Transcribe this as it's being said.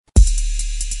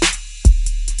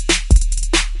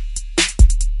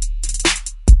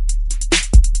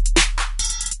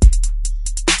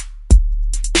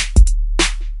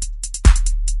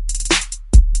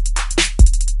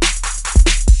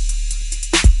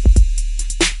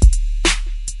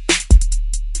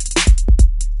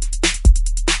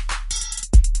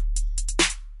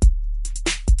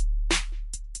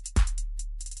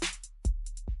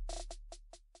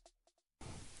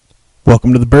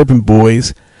Welcome to the Bourbon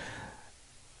Boys.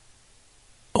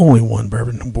 Only one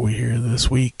Bourbon Boy here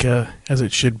this week, as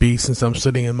it should be, since I'm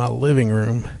sitting in my living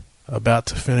room about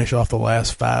to finish off the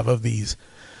last 5 of these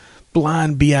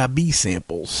blind BIB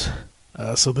samples.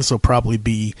 So this will probably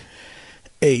be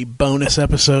a bonus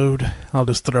episode. I'll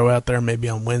just throw out there maybe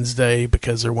on Wednesday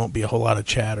because there won't be a whole lot of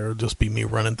chatter. It'll just be me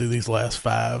running through these last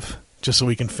 5 just so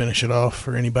we can finish it off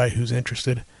for anybody who's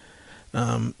interested.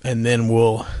 And then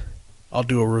I'll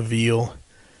do a reveal.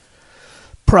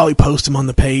 Probably post them on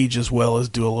the page as well as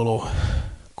do a little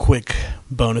quick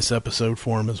bonus episode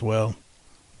for them as well.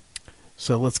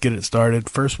 So let's get it started.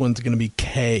 First one's going to be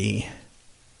K.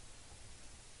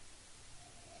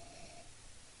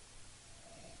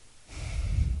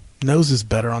 Nose is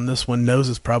better on this one. Nose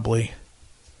is probably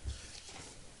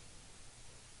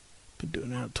been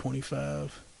doing out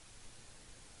 25.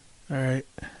 All right.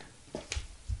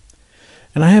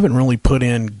 And I haven't really put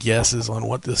in guesses on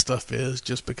what this stuff is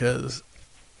just because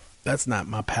that's not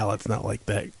my palate's not like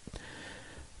that.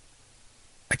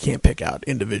 I can't pick out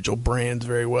individual brands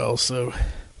very well, so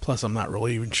plus I'm not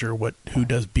really even sure who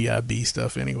does BIB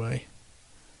stuff anyway.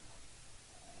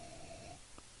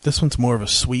 This one's more of a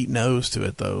sweet nose to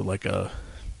it though, like I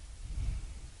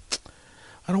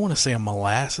don't want to say a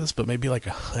molasses, but maybe like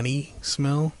a honey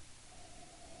smell.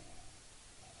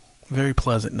 Very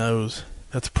pleasant nose.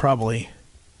 That's probably,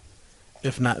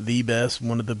 if not the best,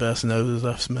 one of the best noses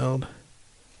I've smelled.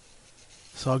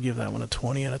 So I'll give that one a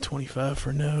 20 out of 25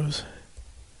 for nose.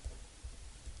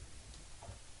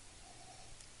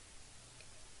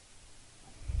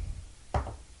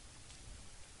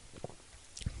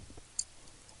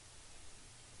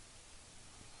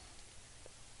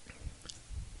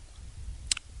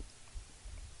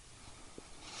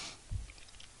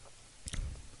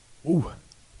 Ooh.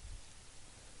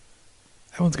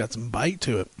 That one's got some bite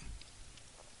to it.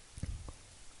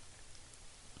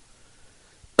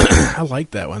 I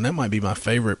like that one. That might be my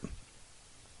favorite.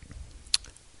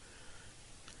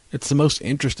 It's the most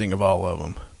interesting of all of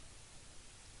them.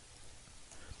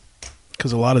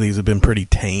 Because a lot of these have been pretty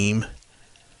tame.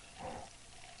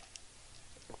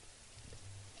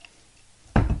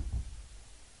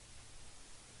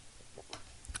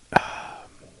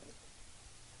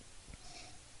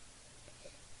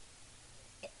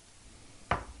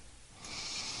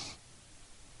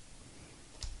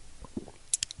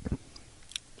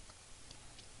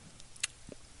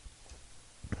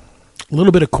 A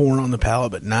little bit of corn on the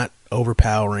palate, but not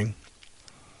overpowering.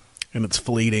 And it's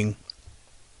fleeting.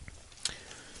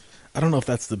 I don't know if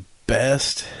that's the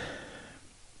best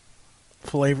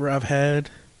flavor I've had,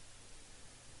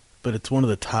 but it's one of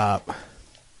the top.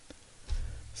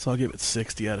 So I'll give it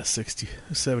 60 out of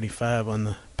 75 on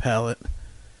the palate.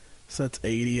 So that's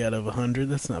 80 out of 100.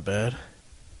 That's not bad.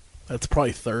 That's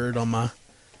probably third on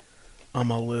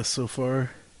my list so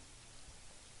far.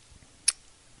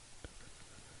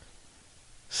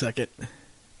 Second.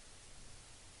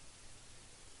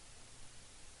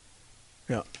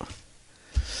 Yeah.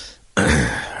 All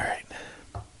right.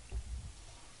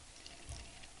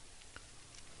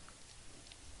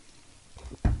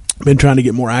 Been trying to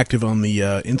get more active on the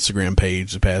Instagram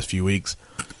page the past few weeks.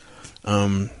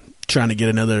 Trying to get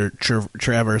another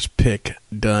Traverse pick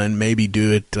done. Maybe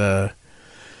do it. I'm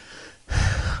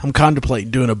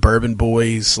contemplating doing a Bourbon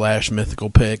Boys / Mythical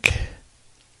pick.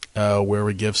 Where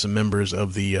we give some members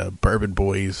of the Bourbon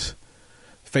Boys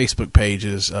Facebook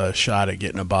pages a shot at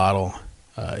getting a bottle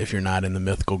if you're not in the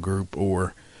Mythical group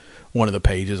or one of the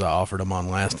pages I offered them on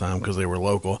last time because they were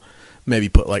local. Maybe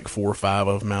put like 4 or 5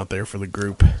 of them out there for the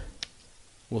group.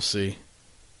 We'll see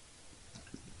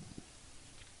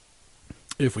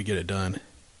if we get it done.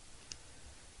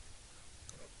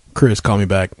 Chris, call me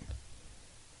back.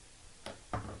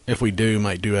 If we do,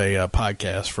 might do a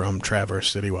podcast from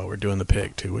Traverse City while we're doing the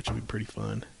pick, too, which would be pretty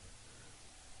fun.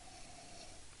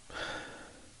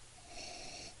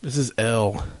 This is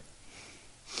L.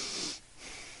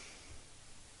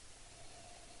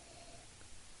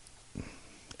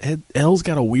 L's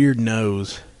got a weird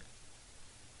nose.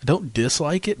 I don't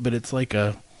dislike it, but it's like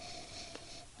a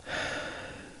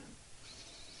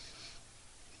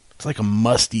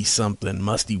musty something.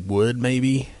 Musty wood,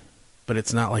 maybe. But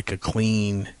it's not like a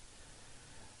clean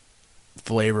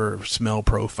flavor or smell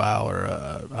profile, or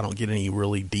I don't get any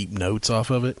really deep notes off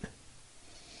of it.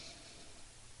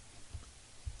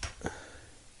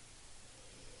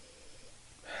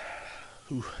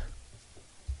 Ooh.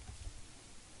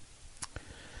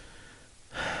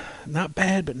 Not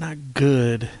bad, but not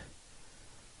good.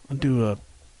 I'll do a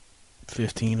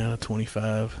 15 out of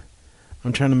 25.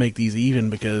 I'm trying to make these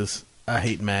even because I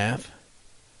hate math.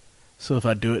 So if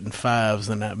I do it in fives,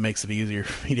 then that makes it easier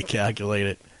for me to calculate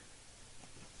it.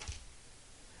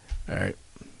 Alright.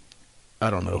 I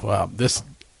don't know. Wow.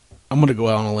 I'm going to go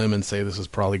out on a limb and say this is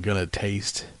probably going to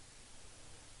taste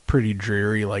pretty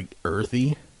dreary, like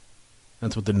earthy.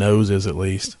 That's what the nose is, at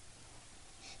least.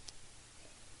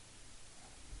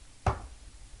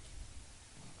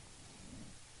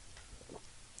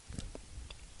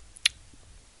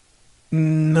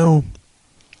 No.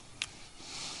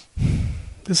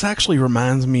 This actually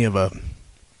reminds me of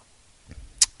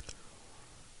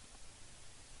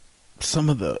some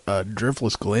of the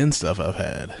Driftless Glen stuff I've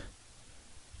had.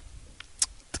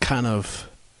 It's kind of,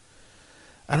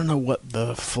 I don't know what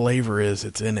the flavor is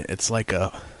it's in it. It's like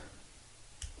at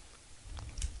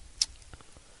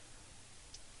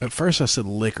first I said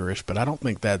licorice, but I don't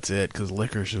think that's it, because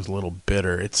licorice is a little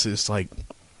bitter. It's just like,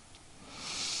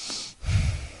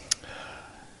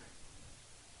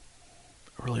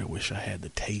 I really wish I had the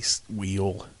taste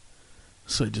wheel,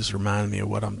 so it just reminded me of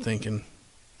what I'm thinking.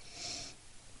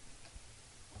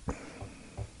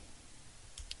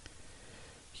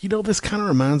 You know, this kind of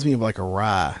reminds me of like a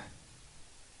rye.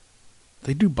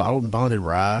 They do bottled and bonded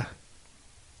rye.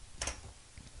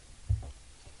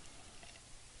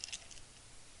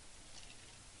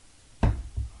 I'm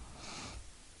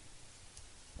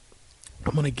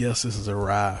going to guess this is a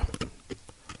rye.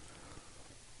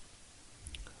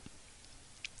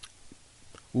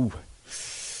 Ooh.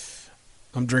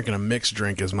 I'm drinking a mixed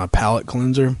drink as my palate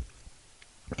cleanser.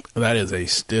 That is a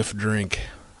stiff drink.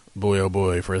 Boy, oh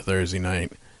boy, for a Thursday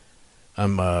night.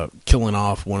 I'm killing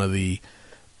off one of the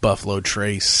Buffalo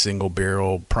Trace single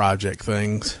barrel project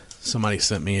things somebody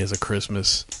sent me as a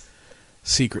Christmas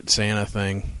Secret Santa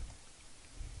thing.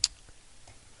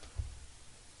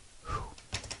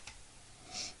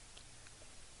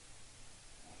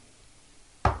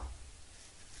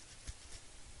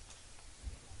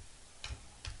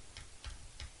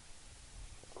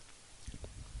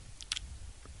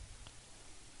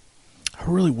 I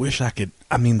really wish I could.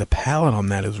 I mean, the palate on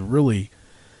that is really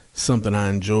something I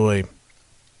enjoy.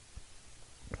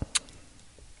 I'm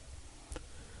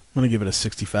going to give it a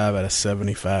 65 out of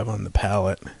 75 on the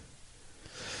palate.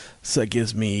 So that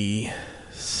gives me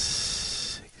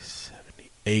 6, 70,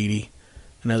 80.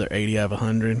 Another 80 out of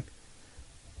 100.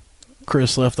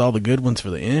 Chris left all the good ones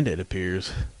for the end, it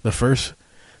appears. The first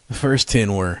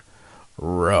 10 were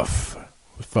rough.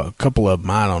 A couple of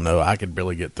them, I don't know, I could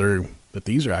barely get through. But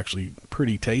these are actually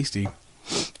pretty tasty.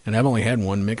 And I've only had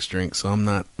one mixed drink, so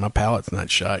my palate's not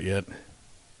shot yet.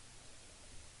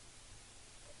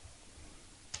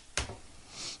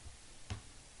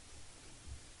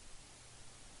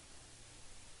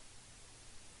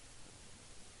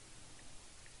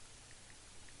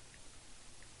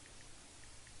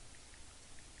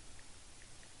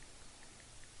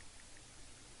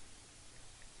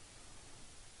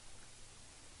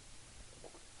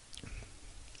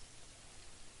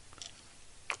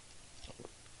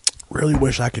 Really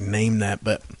wish I could name that,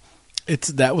 but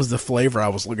that was the flavor I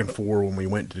was looking for when we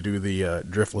went to do the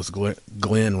Driftless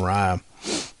Glen rye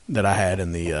that I had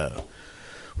in the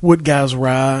Wood Guys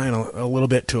rye, and a little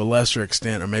bit to a lesser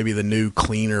extent, or maybe the new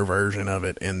cleaner version of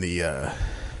it in the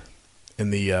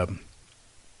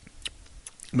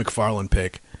McFarland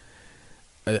pick.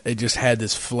 It just had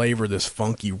this flavor, this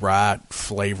funky rye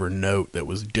flavor note that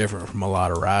was different from a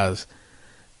lot of ryes.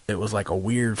 It was like a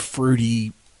weird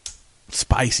fruity,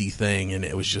 spicy thing, and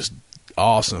it was just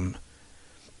awesome.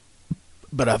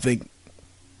 But I think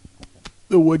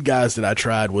the Wood Guys that I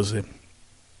tried was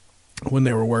when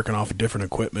they were working off of different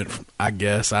equipment, I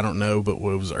guess. I don't know, but it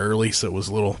was early, so it was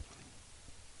a little,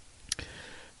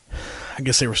 I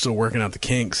guess they were still working out the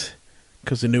kinks,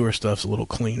 because the newer stuff's a little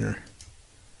cleaner.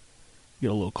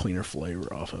 Get a little cleaner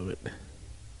flavor off of it.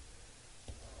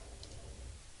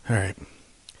 Alright,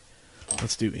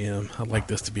 let's do M. I'd like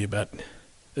this to be about,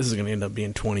 this is going to end up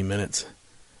being 20 minutes,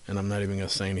 and I'm not even going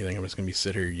to say anything. I'm just going to be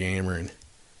sitting here yammering.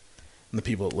 And the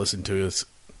people that listen to us,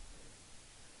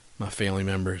 my family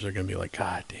members, are going to be like,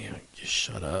 God damn it, just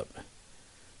shut up.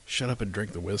 Shut up and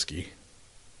drink the whiskey.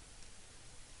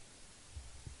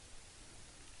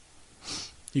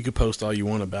 You could post all you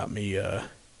want about me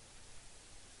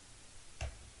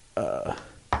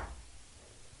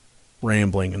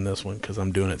rambling in this one, because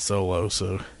I'm doing it solo,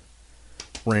 so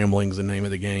rambling's the name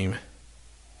of the game.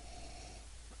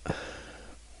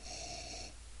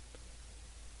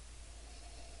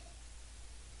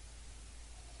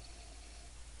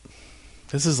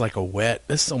 This is like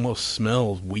this almost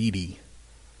smells weedy.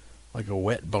 Like a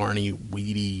wet, barny,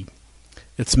 weedy.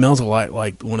 It smells a lot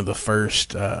like one of the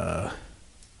first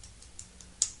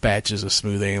batches of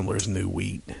Smooth Ambler's new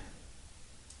wheat.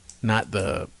 Not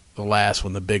the the last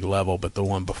one, the Big Level, but the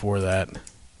one before that,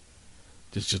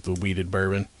 just the wheated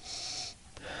bourbon.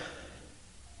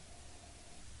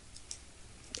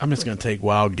 I'm just going to take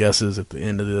wild guesses at the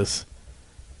end of this.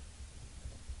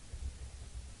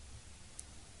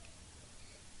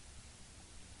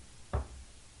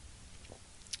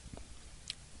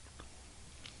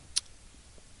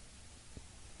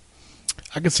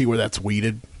 I can see where that's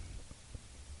wheated.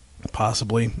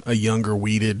 Possibly a younger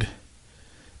wheated,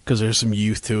 because there's some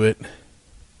youth to it.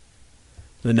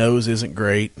 The nose isn't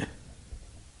great.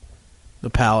 The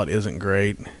palate isn't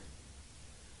great.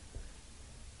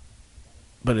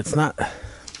 But it's not...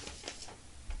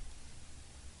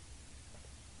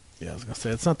 Yeah, I was going to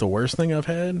say, it's not the worst thing I've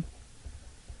had.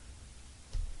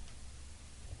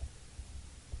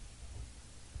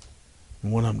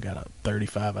 One of them got a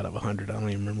 35 out of 100. I don't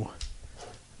even remember.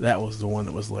 That was the one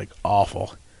that was like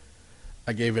awful.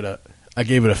 I gave it a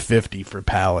 50 for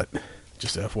palate.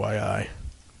 Just FYI.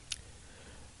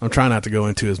 I'm trying not to go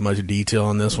into as much detail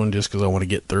on this one just because I want to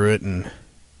get through it and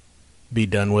be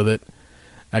done with it.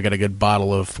 I got a good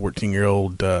bottle of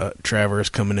 14-year-old Traverse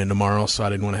coming in tomorrow, so I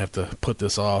didn't want to have to put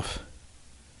this off.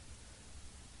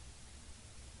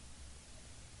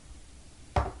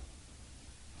 I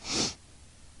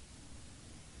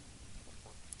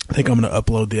think I'm going to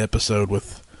upload the episode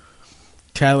with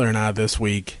Tyler and I this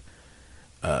week,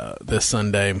 this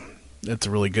Sunday. It's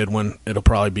a really good one. It'll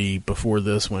probably be before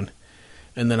this one.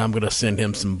 And then I'm going to send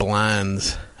him some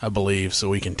blinds, I believe, so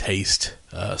we can taste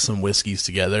some whiskeys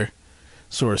together.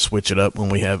 Sort of switch it up when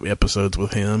we have episodes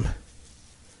with him.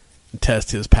 And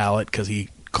test his palate, because he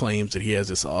claims that he has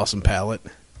this awesome palate.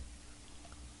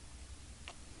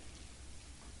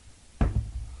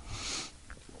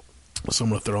 So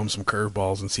I'm going to throw him some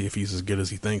curveballs and see if he's as good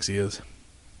as he thinks he is.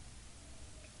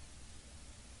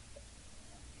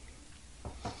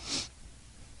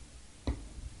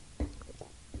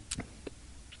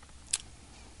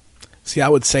 See, I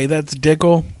would say that's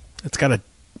Dickel. It's got a,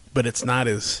 but it's not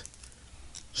as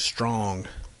strong.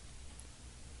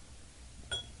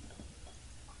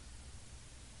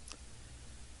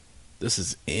 This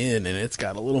is in, and it's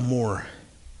got a little more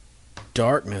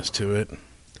darkness to it.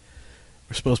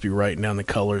 We're supposed to be writing down the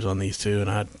colors on these two, and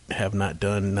I have not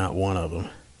done not one of them.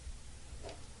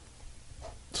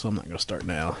 So I'm not going to start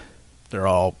now. They're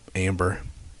all amber.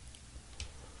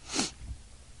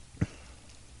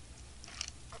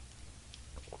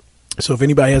 So if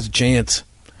anybody has a chance,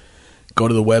 go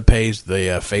to the webpage,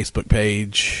 the Facebook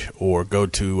page, or go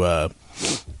to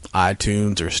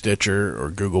iTunes or Stitcher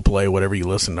or Google Play, whatever you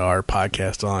listen to our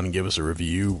podcast on, and give us a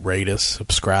review, rate us,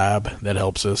 subscribe. That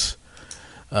helps us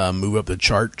move up the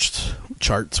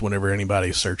charts whenever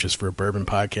anybody searches for a bourbon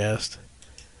podcast.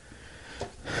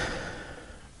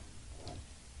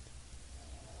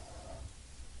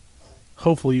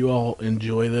 Hopefully you all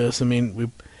enjoy this. I mean,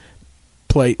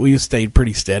 we stayed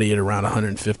pretty steady at around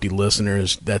 150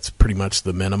 listeners. That's pretty much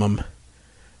the minimum.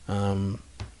 And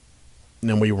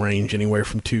then we range anywhere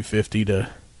from 250 to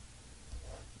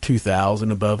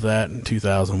 2,000 above that. And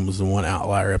 2,000 was the one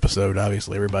outlier episode.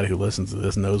 Obviously, everybody who listens to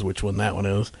this knows which one that one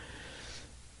is.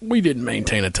 We didn't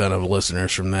maintain a ton of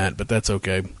listeners from that, but that's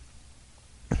okay.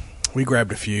 We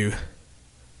grabbed a few.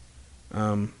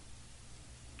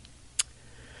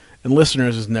 And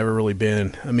listeners has never really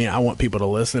been... I mean, I want people to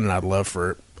listen, and I'd love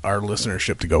for our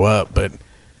listenership to go up, but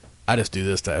I just do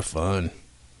this to have fun.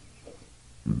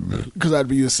 Because I'd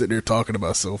be just sitting there talking to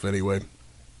myself anyway.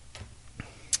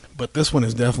 But this one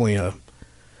is definitely a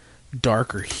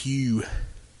darker hue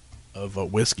of a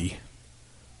whiskey.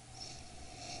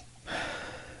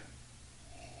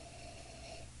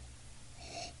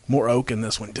 More oak in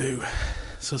this one, too.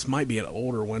 So this might be an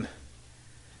older one.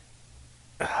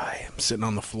 I am sitting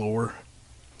on the floor,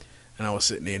 and I was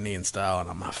sitting Indian style,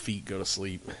 and my feet go to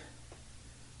sleep.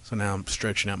 So now I'm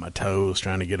stretching out my toes,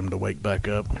 trying to get them to wake back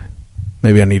up.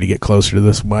 Maybe I need to get closer to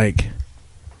this mic.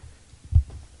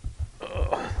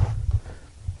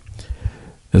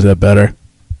 Is that better?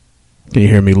 Can you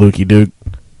hear me, Lukey Duke?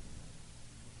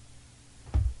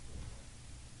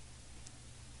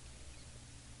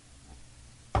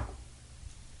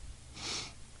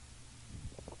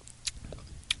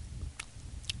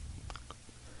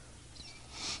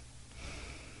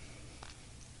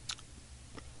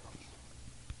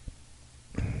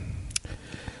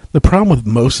 The problem with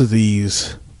most of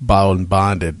these bottled and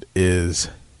bonded is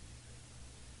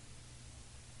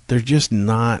there's just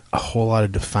not a whole lot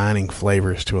of defining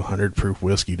flavors to 100 proof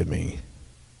whiskey to me.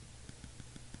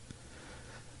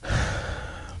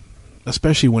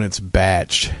 Especially when it's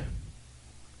batched.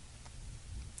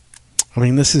 I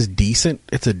mean, this is decent.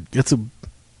 It's a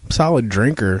solid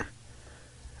drinker.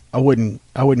 I wouldn't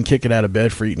kick it out of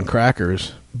bed for eating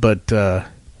crackers, but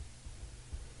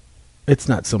it's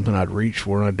not something I'd reach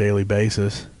for on a daily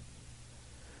basis.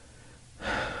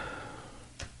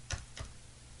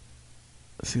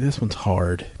 See, this one's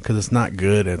hard because it's not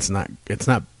good. It's not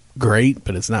great,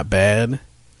 but it's not bad.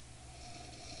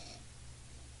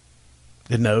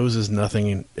 The nose is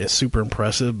nothing. It's super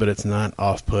impressive, but it's not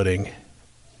off-putting.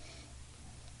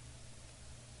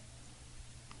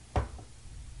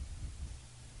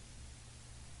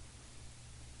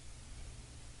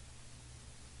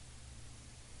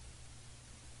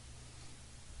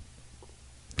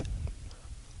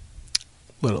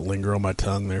 Let it linger on my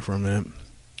tongue there for a minute.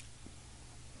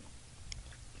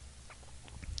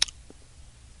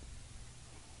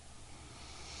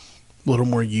 A little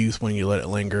more youth when you let it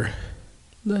linger.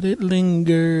 Let it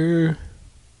linger.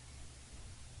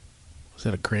 Was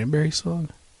that a Cranberry song?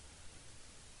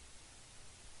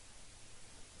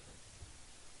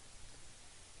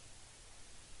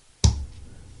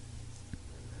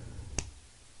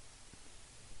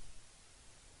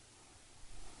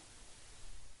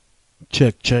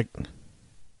 Check.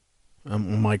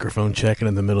 I'm microphone checking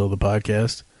in the middle of the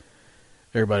podcast.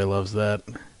 Everybody loves that.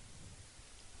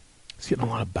 It's getting a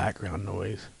lot of background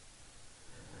noise.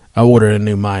 I ordered a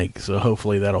new mic, so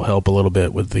hopefully that'll help a little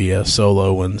bit with the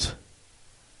solo ones.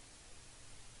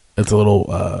 It's a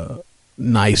little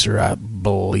nicer, I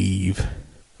believe.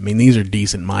 I mean, these are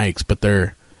decent mics, but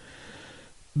they're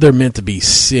meant to be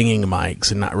singing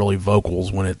mics and not really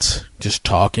vocals when it's just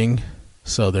talking.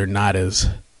 So they're not as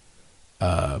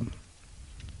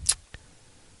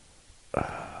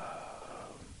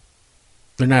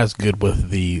they're not as good with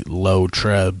the low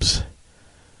trebs,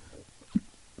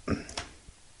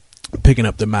 picking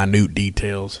up the minute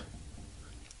details.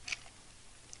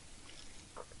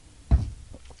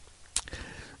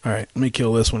 Alright, let me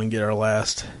kill this one and get our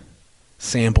last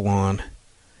sample on.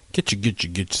 Get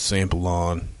your sample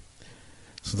on.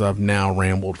 Since I've now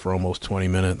rambled for almost 20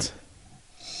 minutes.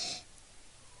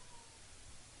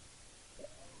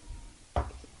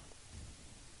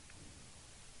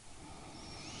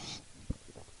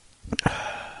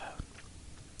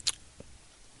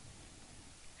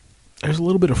 There's a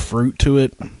little bit of fruit to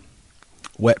it.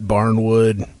 Wet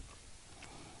barnwood.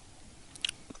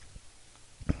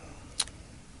 A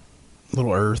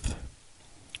little earth.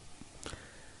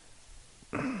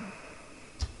 I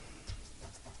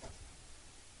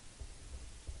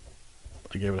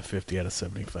gave it a 50 out of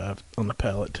 75 on the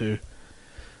palate too.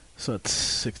 So it's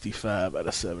 65 out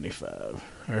of 75.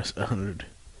 Or 100.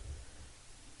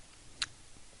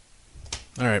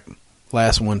 Alright.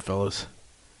 Last one, fellas.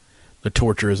 The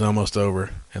torture is almost over.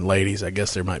 And ladies, I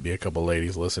guess there might be a couple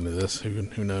ladies listening to this.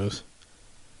 Who knows?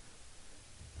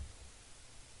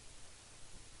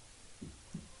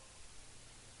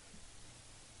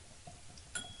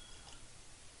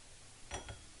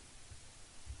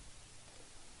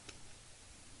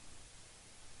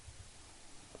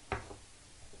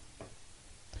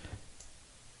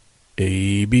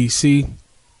 ABC.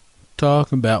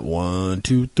 Talking about 1,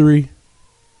 2, 3.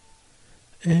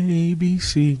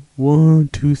 ABC 1,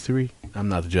 2, 3. I'm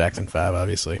not the Jackson 5,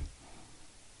 obviously.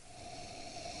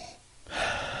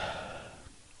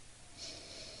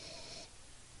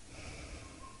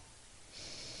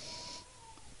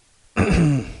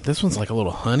 This one's like a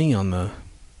little honey on the...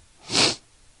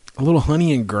 A little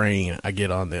honey and grain I get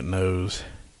on that nose.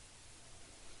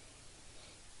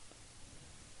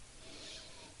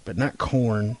 But not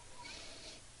corn.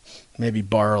 Maybe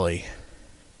barley.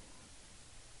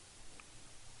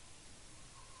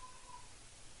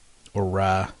 Or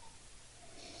rye.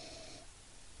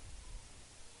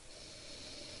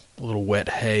 A little wet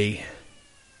hay.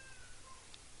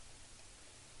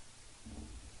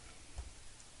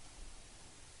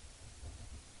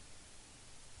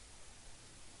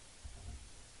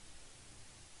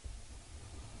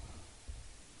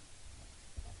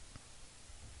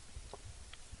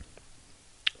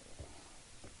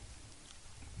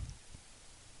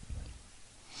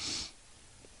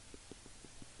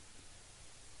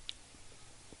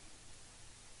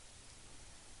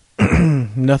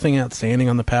 Nothing outstanding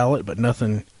on the palate, but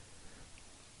nothing...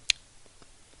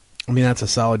 I mean, that's a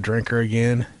solid drinker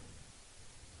again.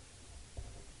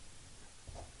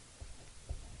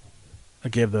 I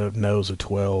gave the nose a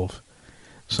 12,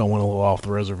 so I went a little off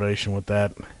the reservation with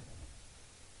that.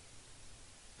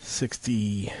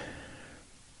 62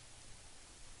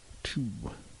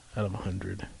 out of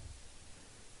 100.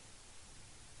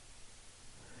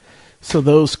 So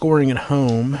those scoring at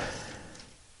home...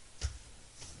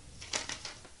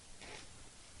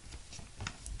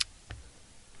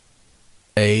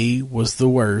 A was the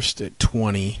worst at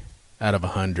 20 out of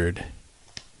 100.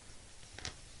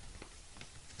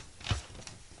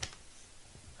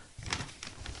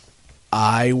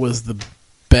 I was the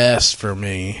best for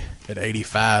me at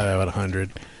 85 out of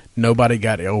 100. Nobody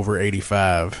got over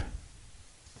 85.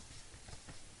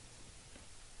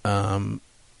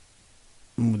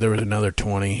 There was another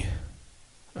 20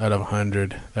 out of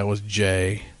 100. That was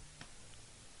Jay.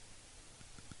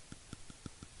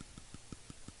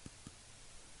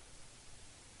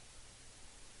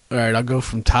 All right, I'll go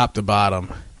from top to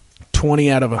bottom.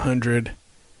 20 out of 100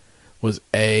 was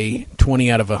A.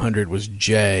 20 out of 100 was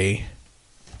J.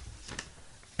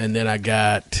 And then I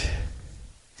got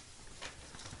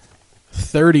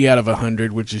 30 out of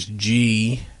 100, which is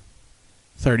G.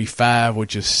 35,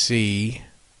 which is C.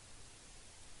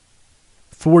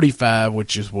 45,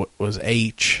 which is what was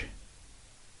H.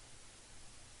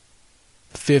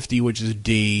 50, which is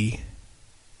D.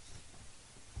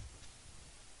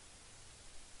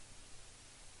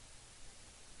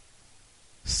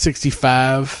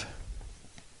 65,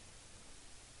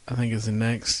 I think is the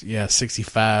next. Yeah,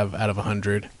 65 out of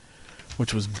 100,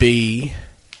 which was B.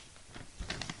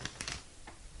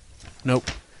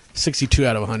 Nope. 62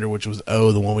 out of 100, which was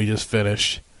O, the one we just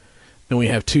finished. Then we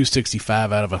have two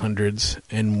 65 out of 100s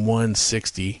and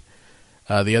 160.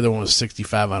 The other one was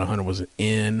 65 out of 100 was an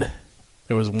N.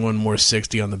 There was one more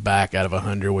 60 on the back out of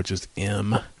 100, which is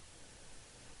M.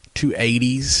 Two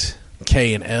 80s,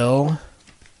 K and L.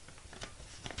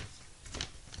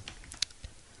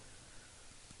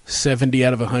 70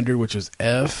 out of 100, which was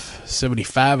F.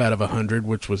 75 out of 100,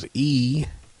 which was E.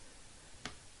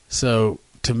 So,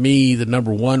 to me, the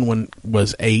number one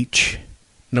was H.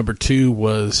 Number 2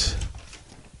 was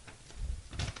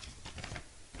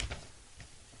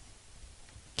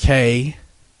K,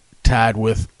 tied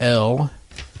with L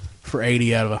for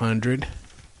 80 out of 100.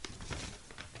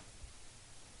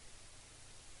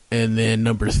 And then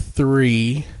number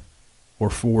 3, or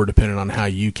 4, depending on how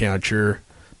you count your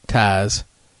ties,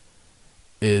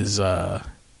 is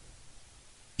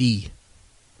E.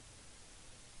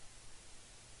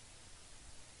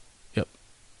 Yep.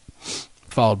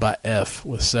 Followed by F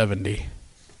with 70.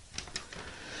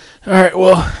 All right,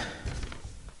 well,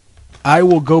 I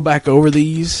will go back over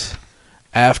these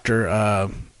after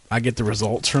I get the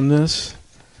results from this,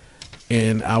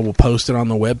 and I will post it on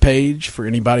the webpage for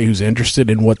anybody who's interested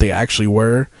in what they actually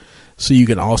were, so you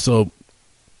can also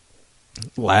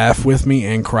laugh with me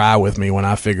and cry with me when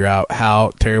I figure out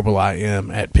how terrible I am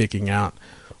at picking out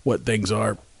what things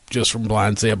are just from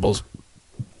blind samples.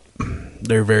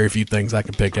 There are very few things I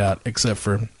can pick out except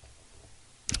for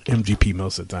MGP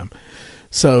most of the time.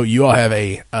 So you all have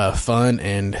a fun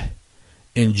and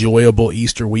enjoyable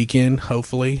Easter weekend,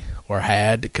 hopefully, or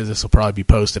had, because this will probably be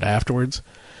posted afterwards.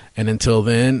 And until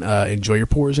then, enjoy your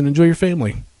pours and enjoy your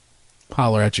family.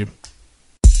 Holler at you.